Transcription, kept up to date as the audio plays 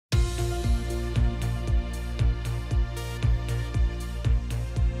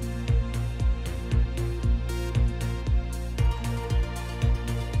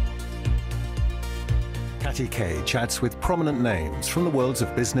Katty Kay chats with prominent names from the worlds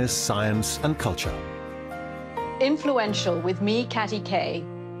of business, science and culture. Influential with me, Katty Kay.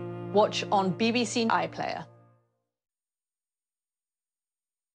 Watch on BBC iPlayer.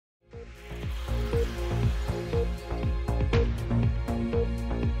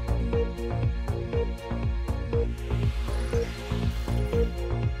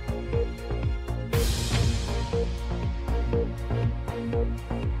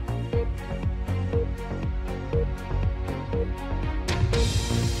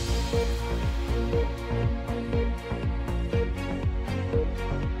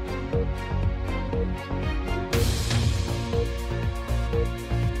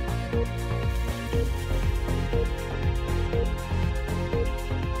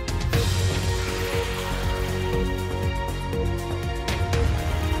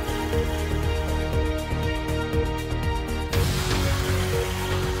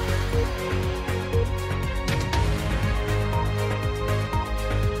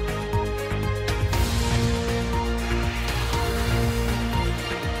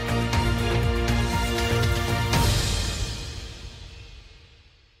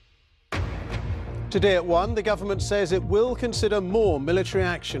 Today at 1, the government says it will consider more military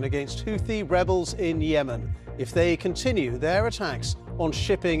action against Houthi rebels in Yemen if they continue their attacks on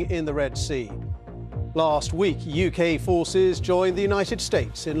shipping in the Red Sea. Last week, UK forces joined the United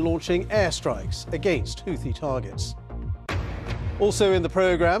States in launching airstrikes against Houthi targets. Also in the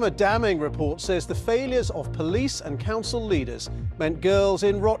programme, a damning report says the failures of police and council leaders meant girls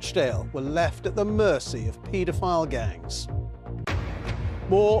in Rochdale were left at the mercy of paedophile gangs.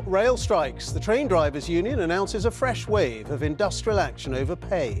 More rail strikes. The Train Drivers Union announces a fresh wave of industrial action over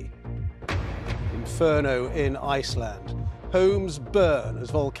pay. Inferno in Iceland. Homes burn as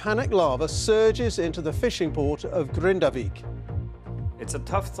volcanic lava surges into the fishing port of Grindavik. It's a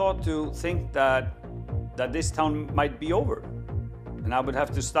tough thought to think that this town might be over, and I would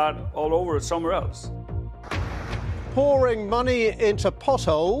have to start all over somewhere else. Pouring money into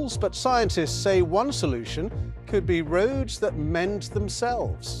potholes, but scientists say one solution could be roads that mend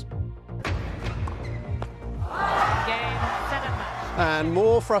themselves. And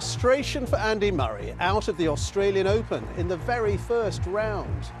more frustration for Andy Murray out of the Australian Open in the very first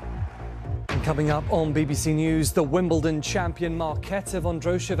round. And coming up on BBC News, the Wimbledon champion Marketa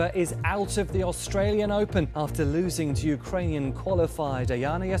Vondrousova is out of the Australian Open after losing to Ukrainian qualified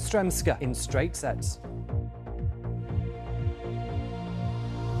Ayana Yastremska in straight sets.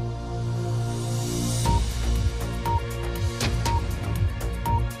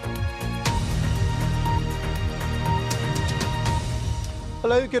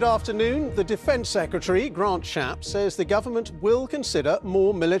 Hello, good afternoon. The Defence Secretary, Grant Shapps, says the government will consider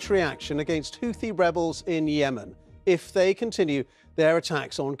more military action against Houthi rebels in Yemen if they continue their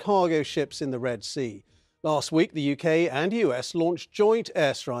attacks on cargo ships in the Red Sea. Last week, the UK and US launched joint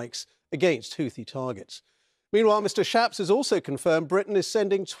airstrikes against Houthi targets. Meanwhile, Mr Shapps has also confirmed Britain is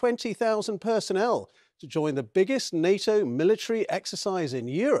sending 20,000 personnel to join the biggest NATO military exercise in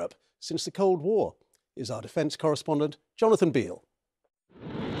Europe since the Cold War. Here's our defence correspondent, Jonathan Beale.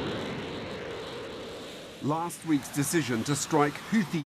 Last week's decision to strike Houthi